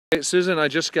Hey, Susan, I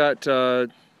just got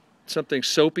something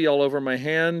soapy all over my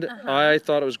hand. I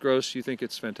thought it was gross. You think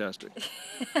it's fantastic.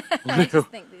 I just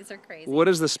think these are crazy. What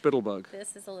is the spittle bug?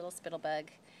 This is a little spittle bug.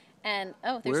 And,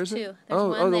 oh, Where there's is two. it? There's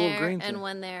one the there little green and thing.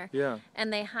 one there. Yeah.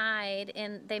 And they hide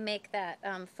in, they make that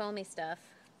foamy stuff,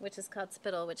 which is called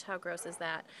spittle, which how gross is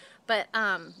that? But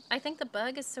I think the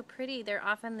bug is so pretty. They're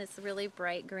often this really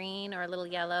bright green or a little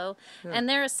yellow. Yeah. And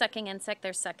they're a sucking insect.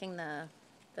 They're sucking the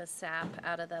sap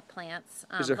out of the plants.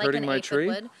 Is it like hurting my tree?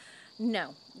 Would.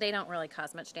 No, they don't really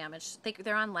cause much damage.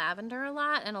 They're on lavender a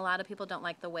lot, and a lot of people don't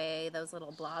like the way those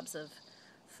little blobs of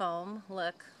foam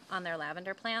look on their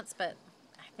lavender plants, but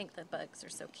I think the bugs are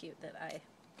so cute that I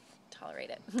tolerate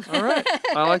it. All right.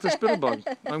 I like the spittle bug.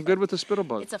 I'm good with the spittle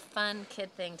bug. It's a fun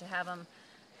kid thing to have them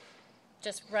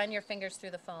just run your fingers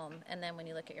through the foam, and then when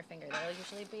you look at your finger, there'll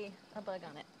usually be a bug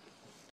on it.